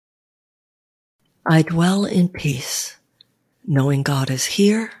I dwell in peace, knowing God is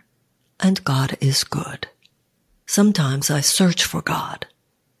here and God is good. Sometimes I search for God,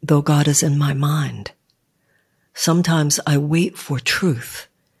 though God is in my mind. Sometimes I wait for truth,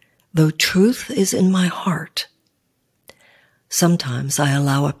 though truth is in my heart. Sometimes I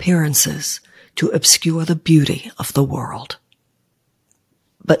allow appearances to obscure the beauty of the world.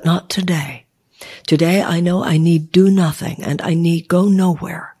 But not today. Today I know I need do nothing and I need go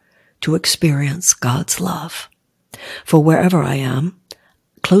nowhere to experience God's love. For wherever I am,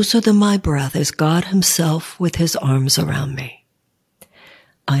 closer than my breath is God himself with his arms around me.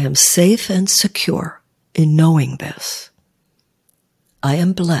 I am safe and secure in knowing this. I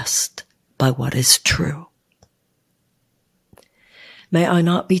am blessed by what is true. May I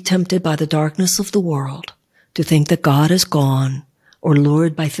not be tempted by the darkness of the world to think that God is gone, or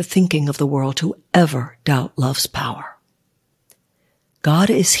lured by the thinking of the world to ever doubt love's power. God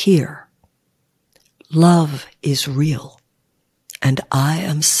is here. Love is real, and I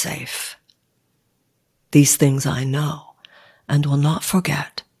am safe. These things I know and will not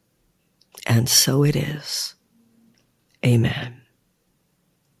forget, and so it is. Amen.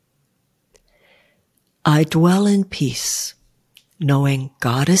 I dwell in peace, knowing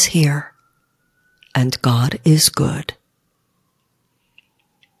God is here and God is good.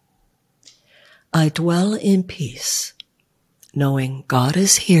 I dwell in peace, knowing God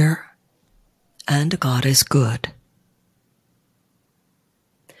is here and God is good.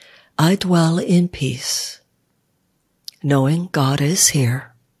 I dwell in peace, knowing God is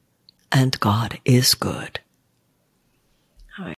here and God is good.